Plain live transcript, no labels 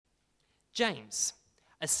James,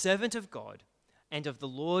 a servant of God and of the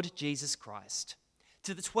Lord Jesus Christ,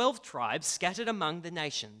 to the 12 tribes scattered among the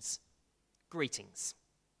nations, greetings.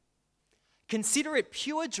 Consider it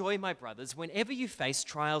pure joy, my brothers, whenever you face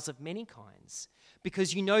trials of many kinds,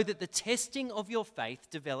 because you know that the testing of your faith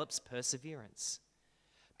develops perseverance.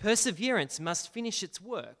 Perseverance must finish its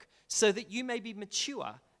work so that you may be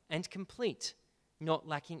mature and complete, not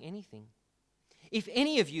lacking anything. If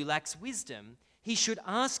any of you lacks wisdom, he should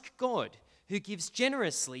ask God, who gives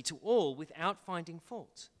generously to all without finding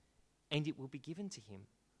fault, and it will be given to him.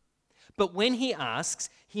 But when he asks,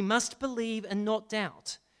 he must believe and not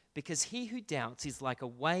doubt, because he who doubts is like a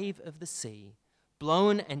wave of the sea,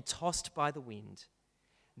 blown and tossed by the wind.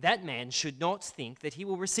 That man should not think that he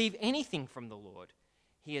will receive anything from the Lord.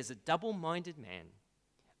 He is a double-minded man,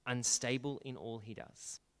 unstable in all he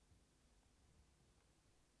does.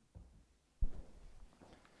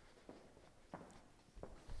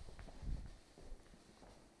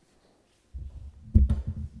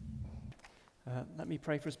 Let me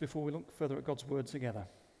pray for us before we look further at God's word together.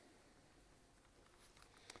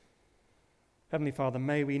 Heavenly Father,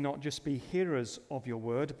 may we not just be hearers of your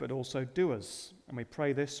word, but also doers. And we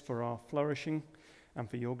pray this for our flourishing and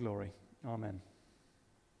for your glory. Amen.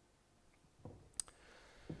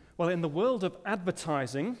 Well, in the world of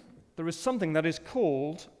advertising, there is something that is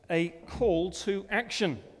called a call to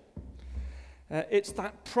action. It's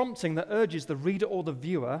that prompting that urges the reader or the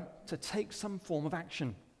viewer to take some form of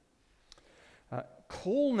action.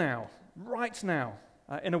 Call now, right now,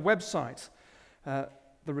 in a website.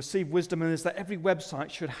 The received wisdom is that every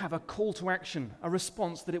website should have a call to action, a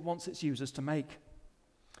response that it wants its users to make.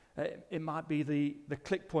 It might be the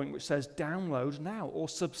click point which says download now or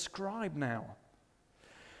subscribe now.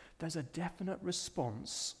 There's a definite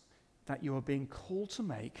response that you are being called to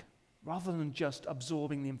make rather than just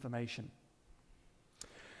absorbing the information.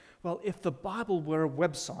 Well, if the Bible were a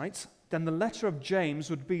website, then the letter of James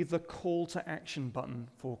would be the call to action button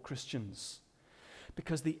for Christians.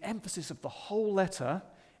 Because the emphasis of the whole letter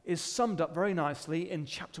is summed up very nicely in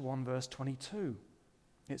chapter 1, verse 22.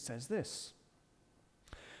 It says this: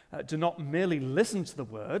 do not merely listen to the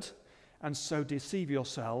word and so deceive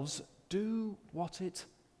yourselves. Do what it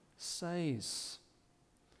says.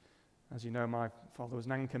 As you know, my father was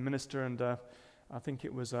an Anglican minister, and I think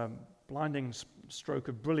it was a blinding stroke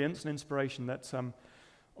of brilliance and inspiration that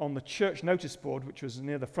on the church notice board, which was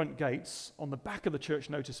near the front gates, on the back of the church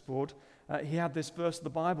notice board, he had this verse of the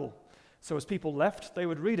Bible. So as people left, they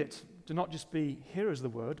would read it. Do not just be hearers of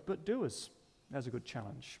the word, but doers. There's a good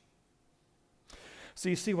challenge. So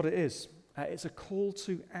you see what it is. It's a call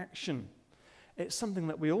to action. It's something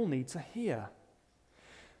that we all need to hear.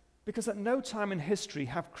 Because at no time in history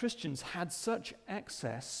have Christians had such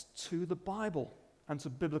access to the Bible and to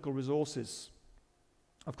biblical resources.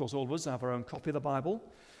 Of course, all of us have our own copy of the Bible,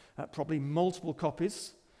 probably multiple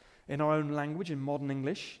copies in our own language, in modern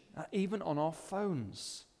English, even on our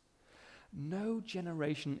phones. No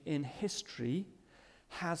generation in history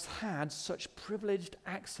has had such privileged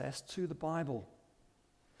access to the Bible.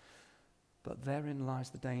 But therein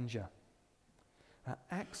lies the danger.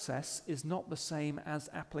 Access is not the same as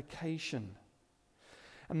application.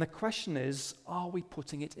 And the question is, are we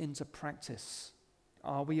putting it into practice?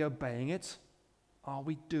 Are we obeying it? Are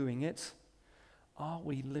we doing it? Are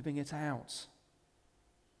we living it out?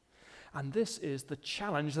 And this is the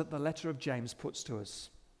challenge that the letter of James puts to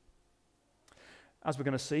us. As we're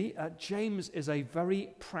going to see, James is a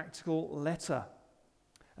very practical letter.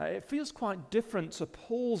 It feels quite different to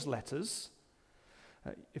Paul's letters.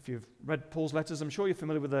 If you've read Paul's letters, I'm sure you're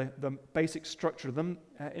familiar with the basic structure of them.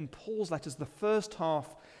 In Paul's letters, the first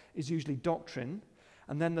half is usually doctrine,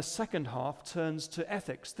 and then the second half turns to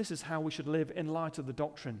ethics. This is how we should live in light of the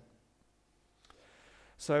doctrine.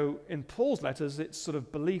 So in Paul's letters, it's sort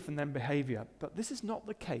of belief and then behavior. But this is not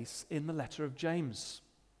the case in the letter of James.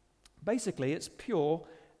 Basically, it's pure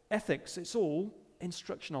ethics. It's all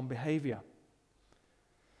instruction on behavior.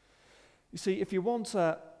 You see, if you want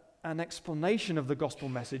an explanation of the gospel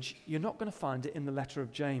message, you're not going to find it in the letter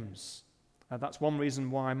of James. That's one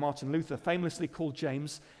reason why Martin Luther famously called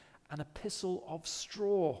James an epistle of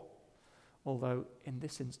straw, although in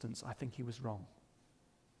this instance I think he was wrong.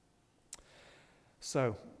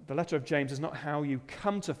 So, the letter of James is not how you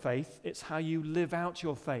come to faith, it's how you live out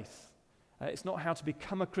your faith. It's not how to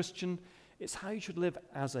become a Christian, it's how you should live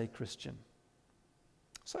as a Christian.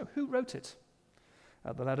 So, who wrote it?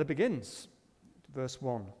 The letter begins, verse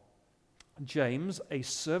 1. James, a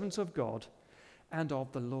servant of God and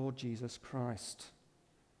of the Lord Jesus Christ.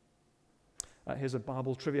 Here's a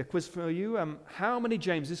Bible trivia quiz for you. How many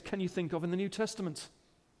Jameses can you think of in the New Testament?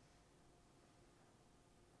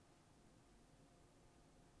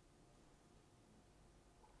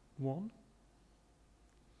 1?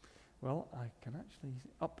 Well, I can actually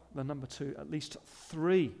up the number to at least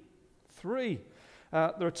 3. 3.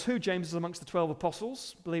 There are 2 Jameses amongst the 12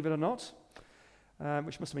 apostles, believe it or not,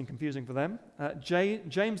 which must have been confusing for them.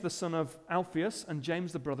 James, the son of Alphaeus, and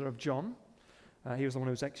James, the brother of John. He was the one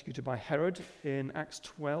who was executed by Herod in Acts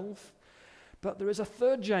 12. But there is a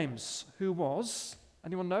 3rd James who was,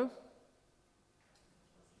 anyone know?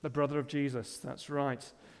 The brother of Jesus, that's right.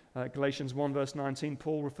 Galatians 1 verse 19,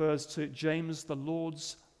 Paul refers to James, the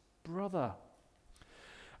Lord's brother.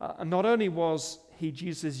 And not only was he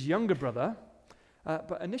Jesus' younger brother,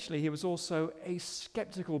 but initially he was also a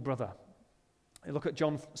skeptical brother. You look at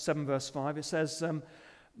John 7 verse 5, it says,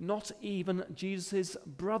 not even Jesus'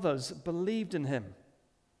 brothers believed in him.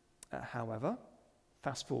 However,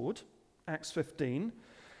 fast forward, Acts 15,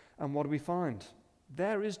 and what do we find?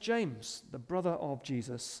 There is James, the brother of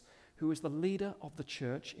Jesus, who is the leader of the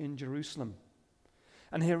church in Jerusalem.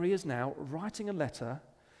 And here he is now writing a letter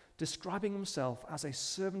describing himself as a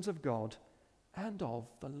servant of God and of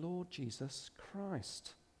the Lord Jesus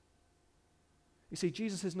Christ. You see,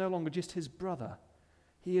 Jesus is no longer just his brother.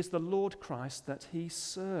 He is the Lord Christ that he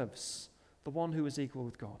serves, the one who is equal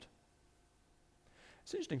with God.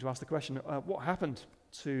 It's interesting to ask the question, what happened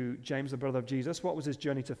to James, the brother of Jesus? What was his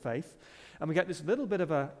journey to faith? And we get this little bit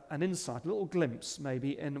of an insight, a little glimpse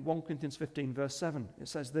maybe in 1 Corinthians 15 verse 7. It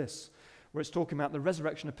says this, where it's talking about the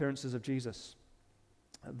resurrection appearances of Jesus.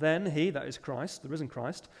 Then he, that is Christ, the risen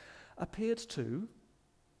Christ, appeared to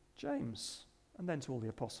James and then to all the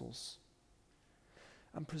apostles.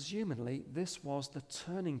 And presumably this was the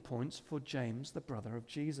turning point for James, the brother of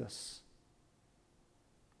Jesus.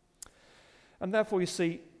 And therefore you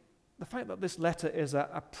see, the fact that this letter is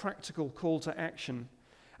a practical call to action,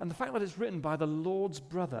 and the fact that it's written by the Lord's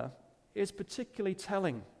brother is particularly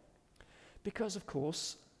telling. Because, of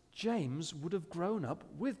course, James would have grown up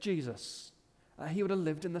with Jesus. He would have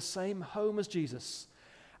lived in the same home as Jesus.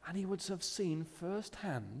 And he would have seen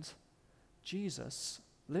firsthand Jesus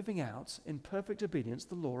living out in perfect obedience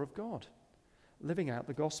the law of God, living out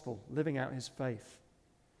the gospel, living out his faith.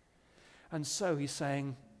 And so he's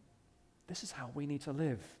saying, this is how we need to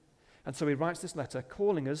live. And so he writes this letter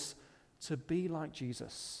calling us to be like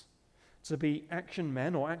Jesus, to be action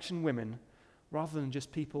men or action women rather than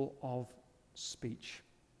just people of speech.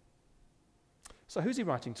 So who's he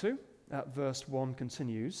writing to? Verse 1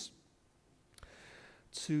 continues,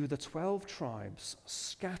 to the 12 tribes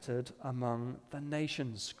scattered among the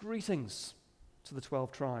nations. Greetings to the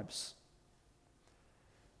 12 tribes.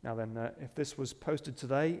 Now then, if this was posted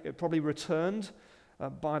today, it probably returned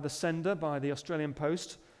by the sender, by the Australian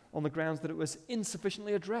Post, on the grounds that it was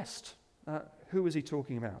insufficiently addressed. Who is he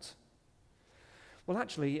talking about? Well,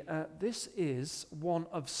 actually, this is one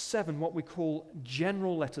of 7 what we call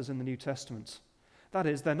general letters in the New Testament. That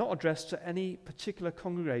is, they're not addressed to any particular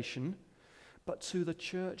congregation, but to the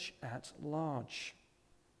church at large.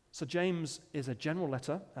 So James is a general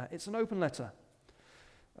letter. It's an open letter.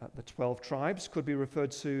 The 12 tribes could be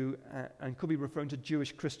referred to and could be referring to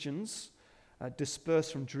Jewish Christians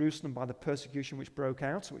dispersed from Jerusalem by the persecution which broke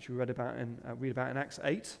out, which we read about in Acts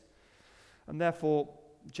 8. And therefore,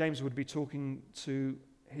 James would be talking to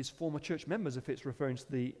his former church members if it's referring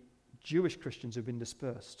to the Jewish Christians who've been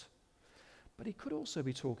dispersed. But he could also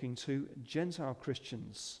be talking to Gentile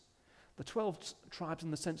Christians, the 12 tribes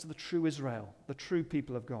in the sense of the true Israel, the true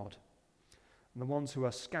people of God, and the ones who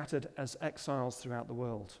are scattered as exiles throughout the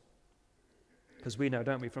world. Because we know,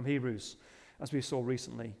 don't we, from Hebrews, as we saw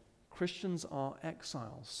recently, Christians are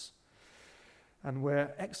exiles, and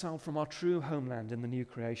we're exiled from our true homeland in the new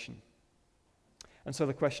creation. And so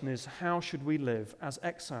the question is, how should we live as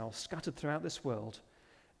exiles scattered throughout this world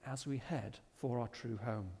as we head for our true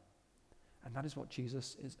home? And that is what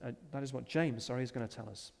James is going to tell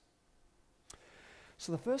us.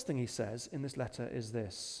 So the first thing he says in this letter is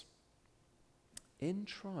this: in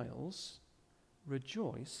trials,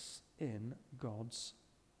 rejoice in God's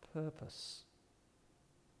purpose.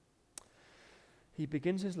 He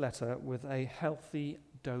begins his letter with a healthy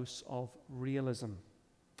dose of realism.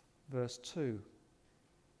 Verse 2.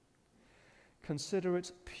 Consider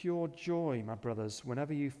it pure joy, my brothers,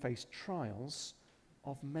 whenever you face trials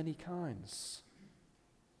of many kinds.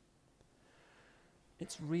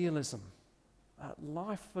 It's realism.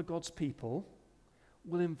 Life for God's people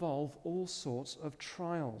will involve all sorts of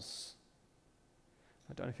trials.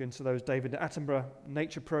 I don't know if you're into those David Attenborough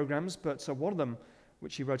nature programs, but one of them,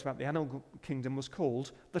 which he wrote about the animal kingdom, was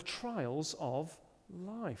called The Trials of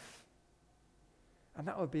Life. And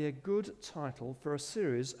that would be a good title for a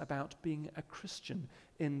series about being a Christian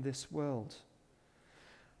in this world.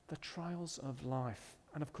 The trials of life.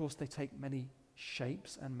 And of course, they take many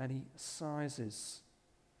shapes and many sizes.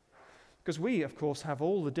 Because we, of course, have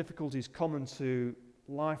all the difficulties common to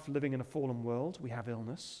life living in a fallen world. We have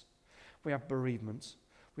illness, we have bereavement,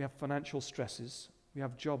 we have financial stresses, we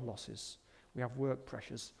have job losses, we have work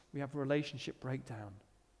pressures, we have relationship breakdown.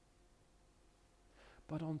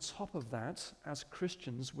 But on top of that, as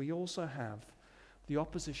Christians, we also have the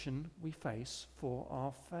opposition we face for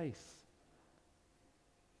our faith.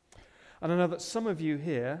 And I know that some of you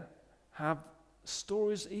here have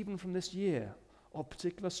stories even from this year of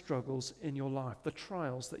particular struggles in your life, the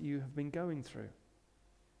trials that you have been going through.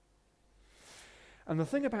 And the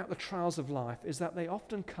thing about the trials of life is that they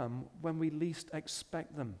often come when we least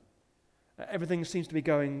expect them. Everything seems to be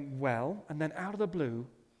going well, and then out of the blue,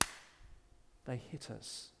 they hit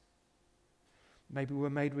us. Maybe we're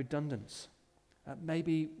made redundant.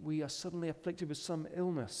 Maybe we are suddenly afflicted with some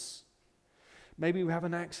illness. Maybe we have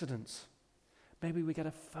an accident. Maybe we get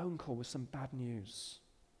a phone call with some bad news.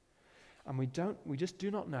 And we just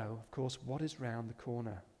do not know, of course, what is round the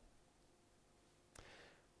corner.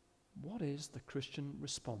 What is the Christian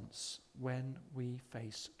response when we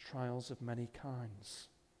face trials of many kinds?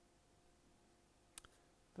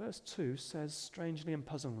 Verse 2 says, strangely and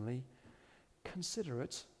puzzlingly, consider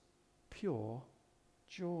it pure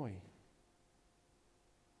joy.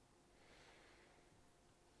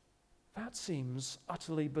 That seems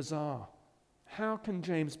utterly bizarre. How can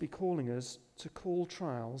James be calling us to call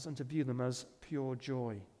trials and to view them as pure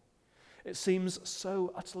joy? It seems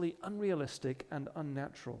so utterly unrealistic and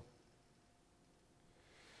unnatural.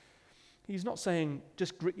 He's not saying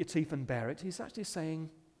just grit your teeth and bear it. He's actually saying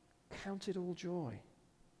count it all joy.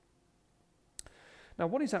 Now,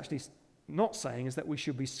 what he's actually not saying is that we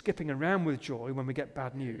should be skipping around with joy when we get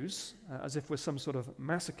bad news, as if we're some sort of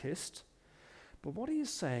masochist. But what he is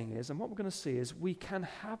saying is, and what we're going to see is, we can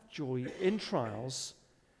have joy in trials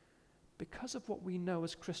because of what we know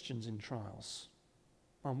as Christians in trials.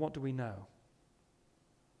 And what do we know?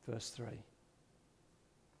 Verse 3.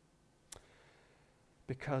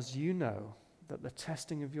 Because you know that the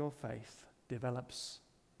testing of your faith develops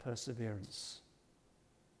perseverance.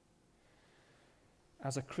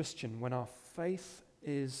 As a Christian, when our faith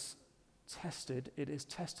is tested, it is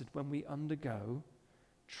tested when we undergo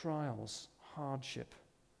trials, hardship,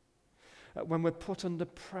 when we're put under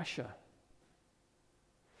pressure.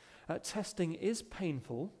 Testing is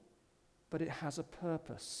painful, but it has a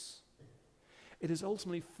purpose. It is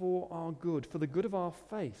ultimately for our good, for the good of our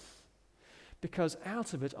faith, because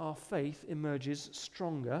out of it our faith emerges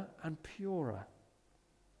stronger and purer.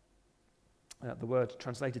 The word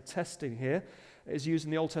translated testing here is used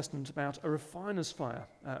in the Old Testament about a refiner's fire.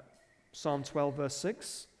 Psalm 12, verse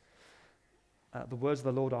 6. The words of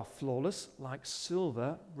the Lord are flawless, like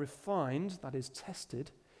silver refined, that is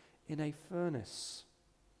tested, in a furnace.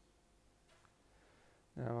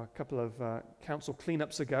 Now, a couple of council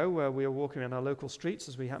cleanups ago, we were walking around our local streets,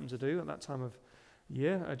 as we happen to do at that time of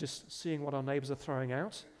year, just seeing what our neighbours are throwing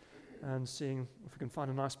out and seeing if we can find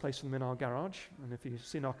a nice place for them in our garage. And if you've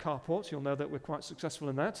seen our carports, you'll know that we're quite successful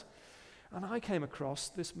in that. And I came across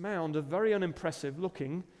this mound of very unimpressive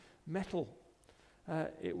looking metal.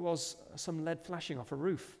 It was some lead flashing off a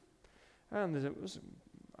roof. And it was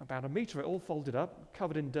about a metre, it all folded up,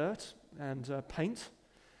 covered in dirt and paint.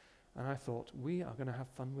 And I thought, we are going to have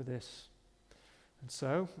fun with this. And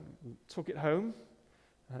so, took it home.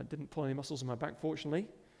 Didn't pull any muscles in my back, fortunately.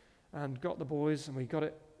 And got the boys, and we got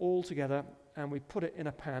it all together, and we put it in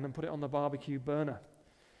a pan and put it on the barbecue burner.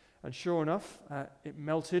 And sure enough, it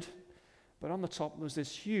melted. But on the top was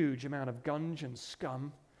this huge amount of gunge and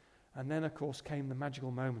scum. And then, of course, came the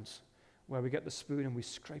magical moment where we get the spoon and we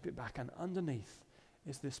scrape it back, and underneath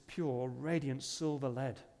is this pure, radiant silver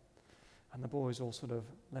lead. And the boys all sort of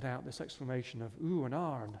let out this exclamation of, ooh and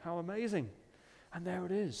ah, and how amazing. And there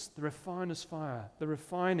it is, the refiner's fire, the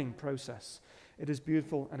refining process. It is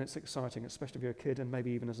beautiful and it's exciting, especially if you're a kid and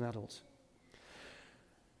maybe even as an adult.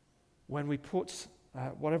 When we put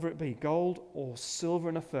whatever it be, gold or silver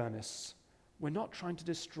in a furnace, we're not trying to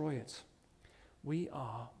destroy it. We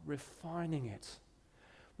are refining it.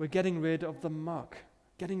 We're getting rid of the muck,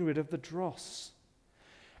 getting rid of the dross.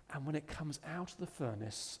 And when it comes out of the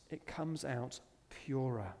furnace, it comes out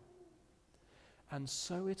purer. And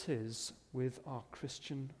so it is with our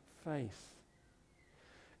Christian faith.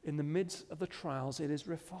 In the midst of the trials, it is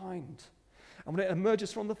refined. And when it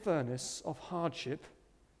emerges from the furnace of hardship,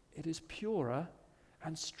 it is purer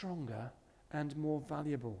and stronger and more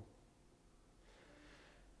valuable.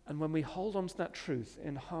 And when we hold on to that truth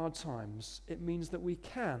in hard times, it means that we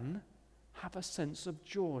can have a sense of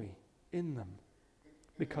joy in them,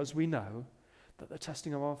 because we know that the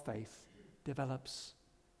testing of our faith develops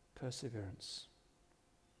perseverance.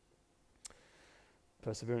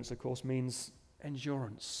 Perseverance, of course, means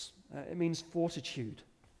endurance. It means fortitude.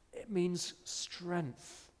 It means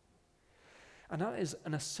strength. And that is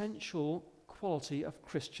an essential quality of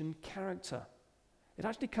Christian character. It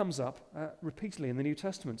actually comes up repeatedly in the New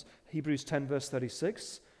Testament. Hebrews 10 verse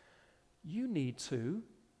 36, you need to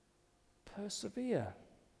persevere.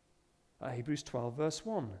 Hebrews 12 verse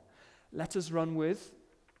 1, let us run with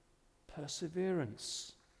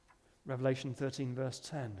perseverance. Revelation 13 verse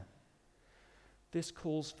 10. This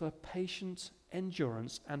calls for patient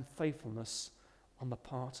endurance and faithfulness on the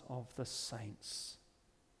part of the saints.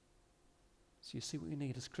 So you see what we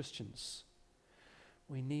need as Christians.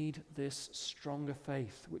 We need this stronger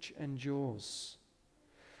faith which endures.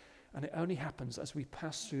 And it only happens as we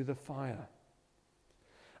pass through the fire.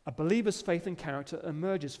 A believer's faith and character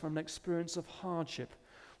emerges from an experience of hardship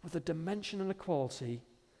with a dimension and a quality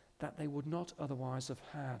that they would not otherwise have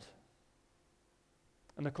had.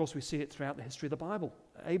 And of course we see it throughout the history of the Bible.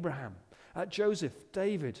 Abraham, Joseph,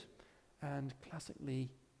 David, and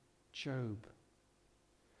classically Job.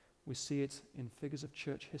 We see it in figures of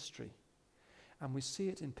church history. And we see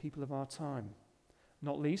it in people of our time.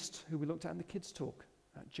 Not least, who we looked at in the kids' talk,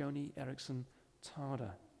 Joni Eareckson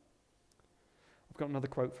Tada. I've got another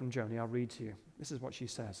quote from Joni I'll read to you. This is what she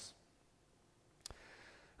says.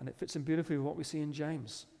 And it fits in beautifully with what we see in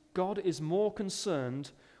James. God is more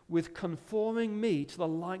concerned with conforming me to the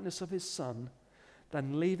likeness of his Son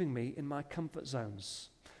than leaving me in my comfort zones.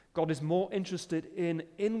 God is more interested in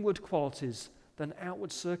inward qualities than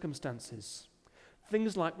outward circumstances.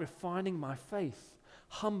 Things like refining my faith,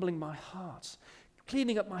 humbling my heart,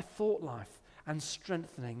 cleaning up my thought life, and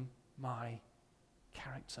strengthening my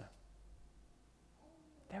character.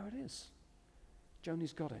 There it is.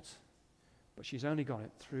 Joni's got it. But she's only got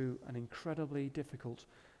it through an incredibly difficult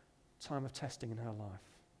time of testing in her life.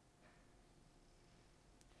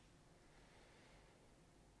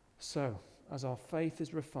 So, as our faith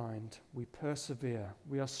is refined, we persevere,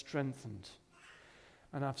 we are strengthened.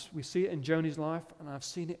 And we see it in Joni's life, and I've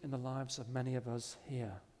seen it in the lives of many of us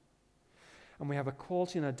here. And we have a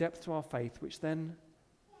quality and a depth to our faith which then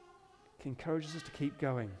encourages us to keep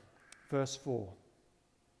going. Verse 4,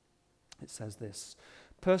 it says this,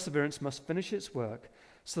 perseverance must finish its work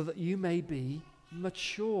so that you may be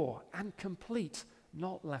mature and complete,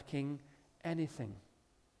 not lacking anything.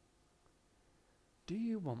 Do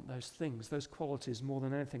you want those things, those qualities more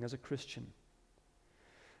than anything as a Christian?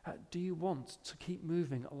 Do you want to keep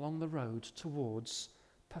moving along the road towards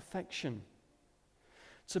perfection,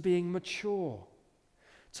 to being mature,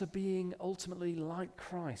 to being ultimately like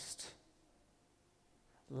Christ,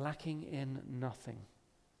 lacking in nothing?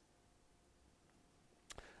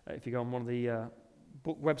 If you go on one of the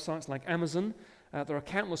book websites like Amazon, there are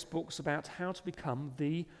countless books about how to become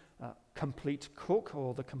the complete cook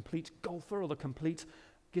or the complete golfer or the complete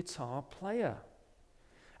guitar player.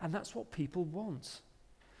 And that's what people want.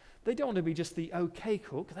 They don't want to be just the okay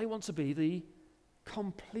cook, they want to be the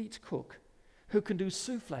complete cook who can do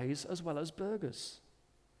soufflés as well as burgers.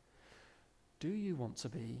 Do you want to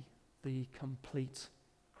be the complete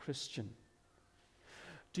Christian?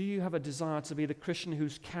 Do you have a desire to be the Christian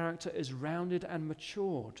whose character is rounded and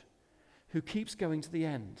matured, who keeps going to the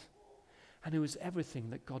end, and who is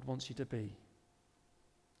everything that God wants you to be?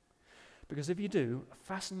 Because if you do,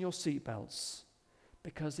 fasten your seatbelts,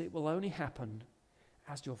 because it will only happen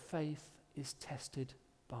as your faith is tested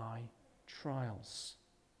by trials.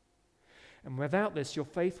 And without this, your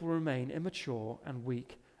faith will remain immature and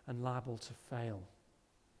weak and liable to fail.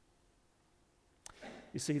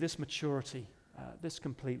 You see, this maturity, this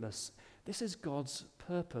completeness, this is God's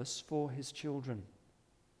purpose for his children.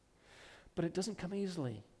 But it doesn't come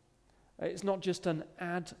easily. It's not just an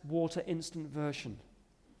add water instant version.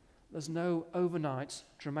 There's no overnight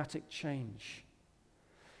dramatic change.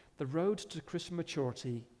 The road to Christian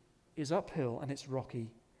maturity is uphill and it's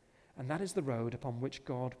rocky, and that is the road upon which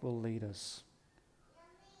God will lead us.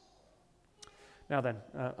 Now then,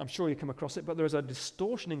 I'm sure you come across it, but there is a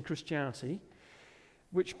distortion in Christianity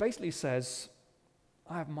which basically says,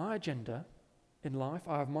 I have my agenda in life,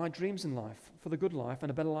 I have my dreams in life for the good life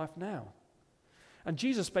and a better life now. And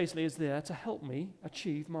Jesus basically is there to help me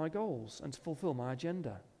achieve my goals and to fulfill my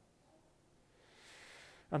agenda.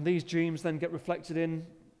 And these dreams then get reflected in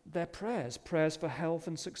their prayers for health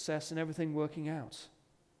and success and everything working out.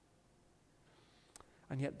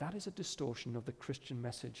 And yet that is a distortion of the Christian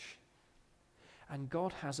message. And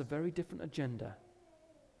God has a very different agenda.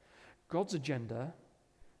 God's agenda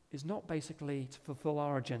is not basically to fulfill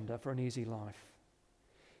our agenda for an easy life.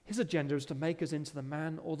 His agenda is to make us into the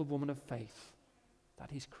man or the woman of faith that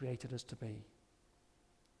he's created us to be.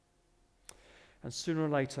 And sooner or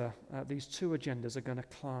later, these two agendas are going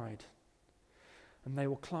to collide. And they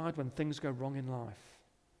will collide when things go wrong in life.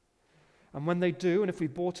 And when they do, and if we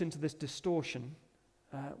bought into this distortion,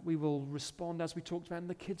 we will respond as we talked about in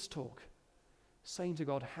the kids' talk, saying to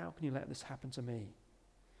God, how can you let this happen to me?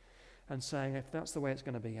 And saying, if that's the way it's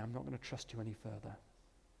going to be, I'm not going to trust you any further.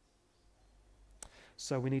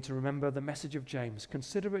 So we need to remember the message of James.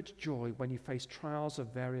 Consider it joy when you face trials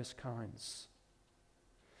of various kinds.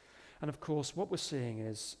 And of course, what we're seeing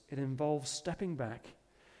is it involves stepping back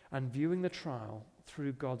and viewing the trial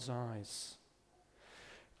through God's eyes.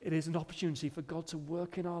 It is an opportunity for God to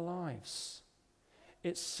work in our lives.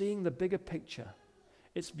 It's seeing the bigger picture.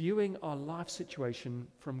 It's viewing our life situation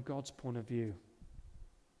from God's point of view.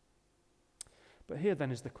 But here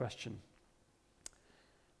then is the question.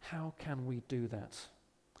 How can we do that?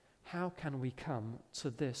 How can we come to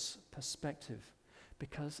this perspective?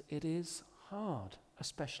 Because it is hard,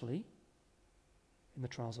 especially in the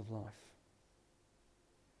trials of life.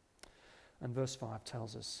 And verse 5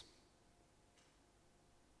 tells us.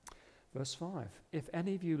 Verse 5, if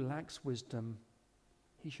any of you lacks wisdom,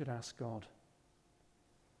 he should ask God.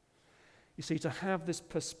 You see, to have this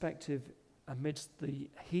perspective amidst the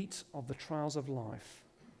heat of the trials of life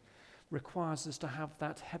requires us to have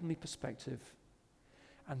that heavenly perspective,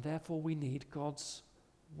 and therefore we need God's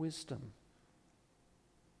wisdom.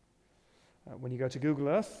 When you go to Google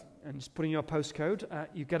Earth and just put in your postcode,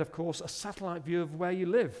 you get, of course, a satellite view of where you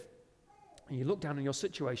live. And you look down on your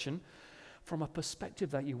situation from a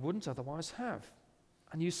perspective that you wouldn't otherwise have.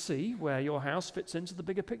 And you see where your house fits into the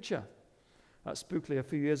bigger picture. Spookily, a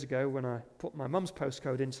few years ago, when I put my mum's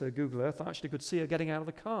postcode into Google Earth, I actually could see her getting out of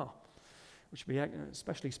the car, which would be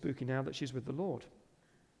especially spooky now that she's with the Lord.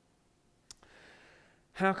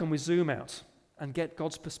 How can we zoom out and get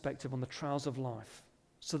God's perspective on the trials of life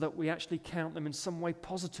so that we actually count them in some way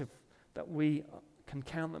positive, that we can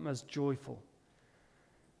count them as joyful,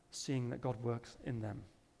 seeing that God works in them?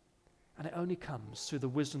 And it only comes through the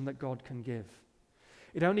wisdom that God can give.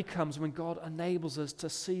 It only comes when God enables us to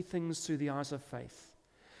see things through the eyes of faith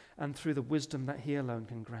and through the wisdom that he alone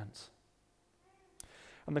can grant.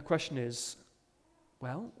 And the question is,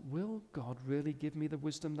 well, will God really give me the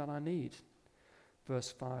wisdom that I need?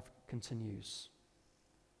 Verse 5 continues.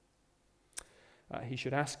 He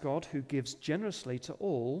should ask God, who gives generously to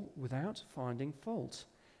all without finding fault,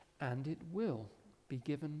 and it will be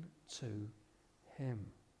given to him.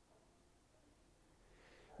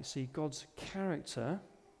 You see, God's character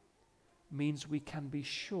means we can be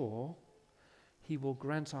sure he will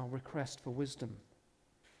grant our request for wisdom.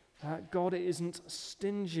 God isn't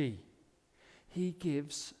stingy. He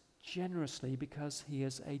gives generously because he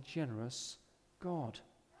is a generous God.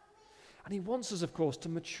 And he wants us, of course, to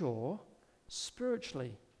mature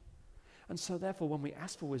spiritually. And so therefore, when we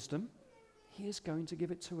ask for wisdom, he is going to give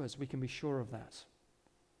it to us. We can be sure of that.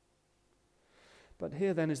 But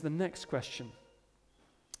here then is the next question.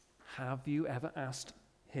 Have you ever asked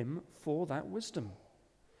him for that wisdom?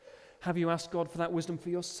 Have you asked God for that wisdom for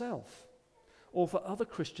yourself or for other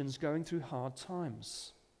Christians going through hard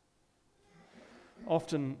times?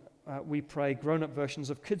 Often we pray grown-up versions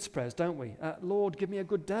of kids' prayers, don't we? Lord, give me a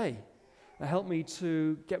good day. Help me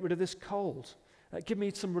to get rid of this cold. Give me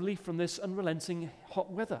some relief from this unrelenting hot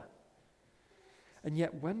weather. And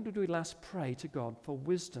yet, when did we last pray to God for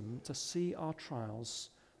wisdom to see our trials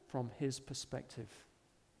from his perspective?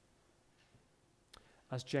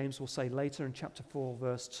 As James will say later in chapter 4,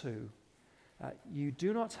 verse 2, you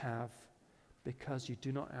do not have because you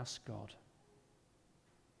do not ask God.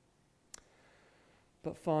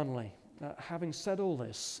 But finally, having said all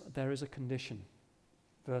this, there is a condition.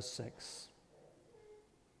 Verse 6.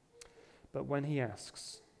 But when he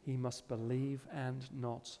asks, he must believe and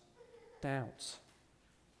not doubt.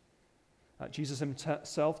 Jesus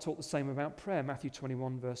himself taught the same about prayer, Matthew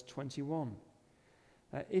 21, verse 21.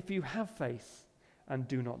 If you have faith and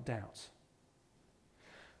do not doubt.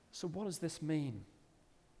 So what does this mean?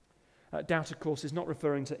 Doubt, of course, is not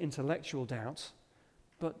referring to intellectual doubt,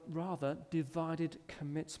 but rather divided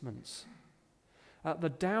commitments. The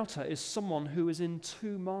doubter is someone who is in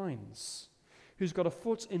two minds, who's got a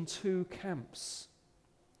foot in two camps.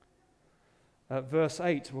 Verse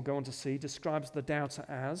 8, we'll go on to see, describes the doubter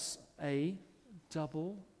as a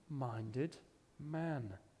double-minded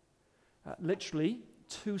man. Literally,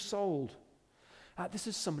 two-souled. This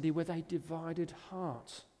is somebody with a divided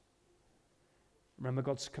heart. Remember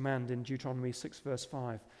God's command in Deuteronomy 6, verse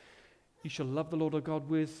 5. You shall love the Lord our God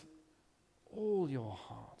with all your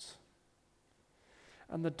heart.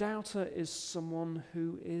 And the doubter is someone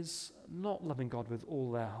who is not loving God with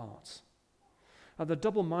all their heart. The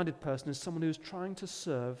double-minded person is someone who's trying to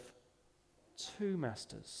serve two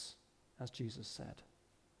masters, as Jesus said.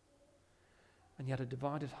 And yet a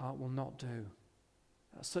divided heart will not do.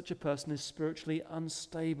 Such a person is spiritually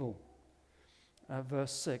unstable.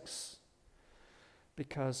 Verse 6,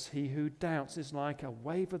 because he who doubts is like a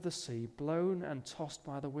wave of the sea, blown and tossed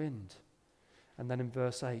by the wind. And then in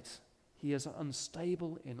verse 8, he is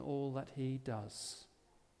unstable in all that he does.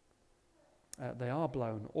 They are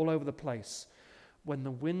blown all over the place when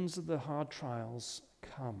the winds of the hard trials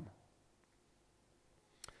come.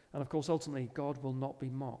 And of course, ultimately, God will not be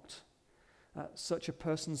mocked. Such a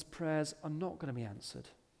person's prayers are not going to be answered.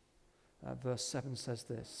 Verse 7 says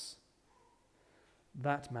this,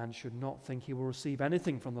 that man should not think he will receive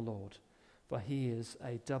anything from the Lord, for he is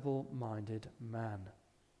a double-minded man.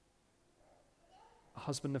 A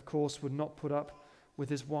husband, of course, would not put up with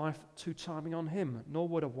his wife two-timing on him, nor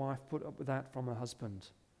would a wife put up with that from her husband.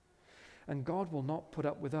 And God will not put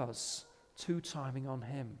up with us two-timing on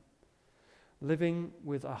him, living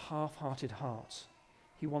with a half-hearted heart.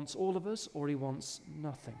 He wants all of us, or he wants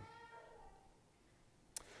nothing.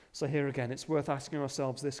 So here again, it's worth asking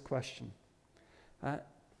ourselves this question.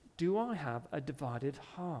 Do I have a divided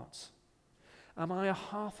heart? Am I a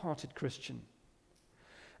half-hearted Christian?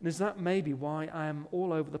 And is that maybe why I am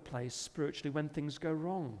all over the place spiritually when things go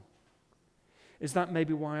wrong? Is that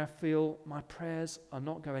maybe why I feel my prayers are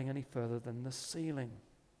not going any further than the ceiling?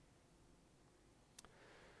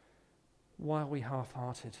 Why are we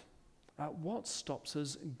half-hearted? What stops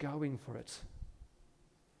us going for it?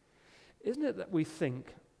 Isn't it that we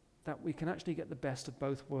think that we can actually get the best of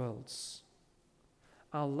both worlds?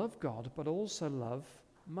 I'll love God, but also love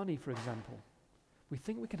money, for example. We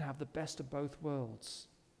think we can have the best of both worlds.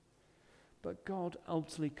 But God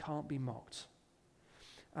ultimately can't be mocked.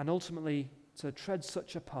 And ultimately, to tread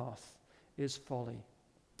such a path is folly.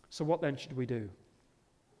 So what then should we do?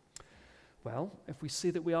 Well, if we see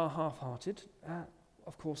that we are half-hearted,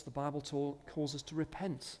 of course the Bible calls us to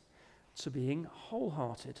repent, to being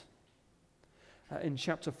wholehearted. In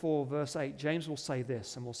chapter 4, verse 8, James will say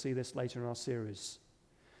this, and we'll see this later in our series.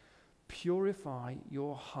 Purify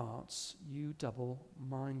your hearts, you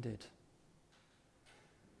double-minded.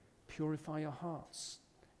 Purify your hearts.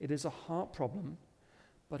 It is a heart problem,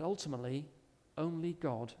 but ultimately, only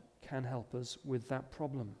God can help us with that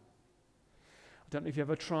problem. I don't know if you've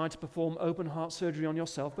ever tried to perform open heart surgery on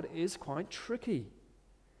yourself, but it is quite tricky.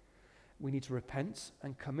 We need to repent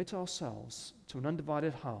and commit ourselves to an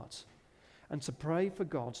undivided heart and to pray for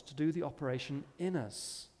God to do the operation in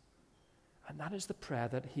us. And that is the prayer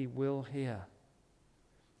that he will hear.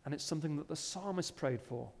 And it's something that the psalmist prayed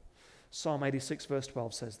for. Psalm 86 verse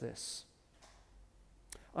 12 says this,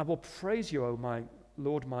 I will praise you, O my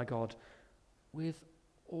Lord my God, with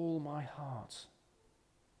all my heart.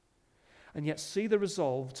 And yet see the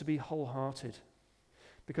resolve to be wholehearted.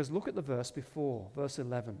 Because look at the verse before, verse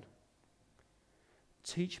 11.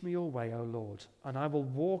 Teach me your way, O Lord, and I will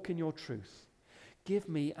walk in your truth. Give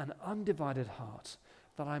me an undivided heart,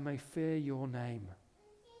 that I may fear your name.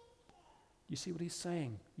 You see what he's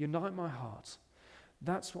saying? Unite my heart.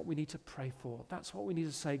 That's what we need to pray for. That's what we need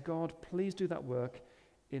to say, God, please do that work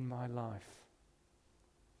in my life.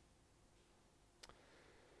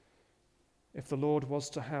 If the Lord was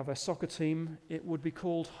to have a soccer team, it would be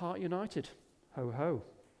called Heart United. Ho, ho.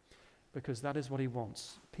 Because that is what he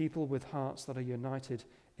wants. People with hearts that are united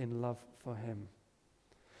in love for him.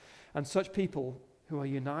 And such people who are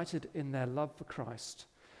united in their love for Christ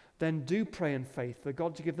then do pray in faith for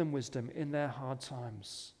God to give them wisdom in their hard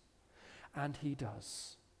times. And he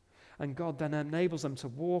does. And God then enables them to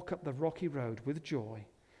walk up the rocky road with joy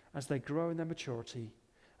as they grow in their maturity,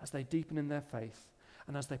 as they deepen in their faith,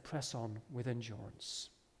 and as they press on with endurance.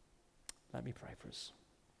 Let me pray for us.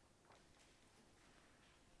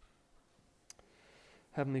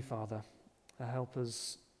 Heavenly Father, help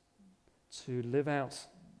us to live out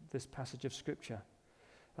this passage of Scripture.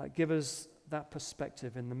 Give us that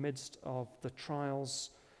perspective in the midst of the trials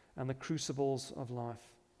and the crucibles of life,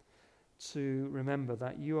 to remember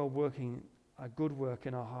that you are working a good work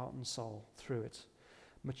in our heart and soul through it,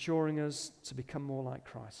 maturing us to become more like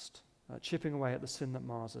Christ, chipping away at the sin that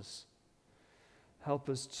mars us. Help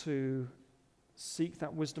us to seek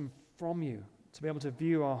that wisdom from you, to be able to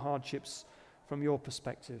view our hardships from your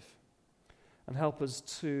perspective, and help us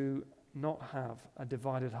to not have a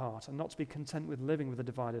divided heart and not to be content with living with a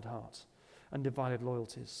divided heart and divided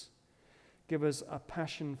loyalties. Give us a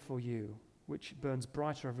passion for you which burns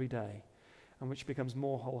brighter every day and which becomes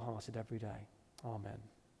more wholehearted every day. Amen.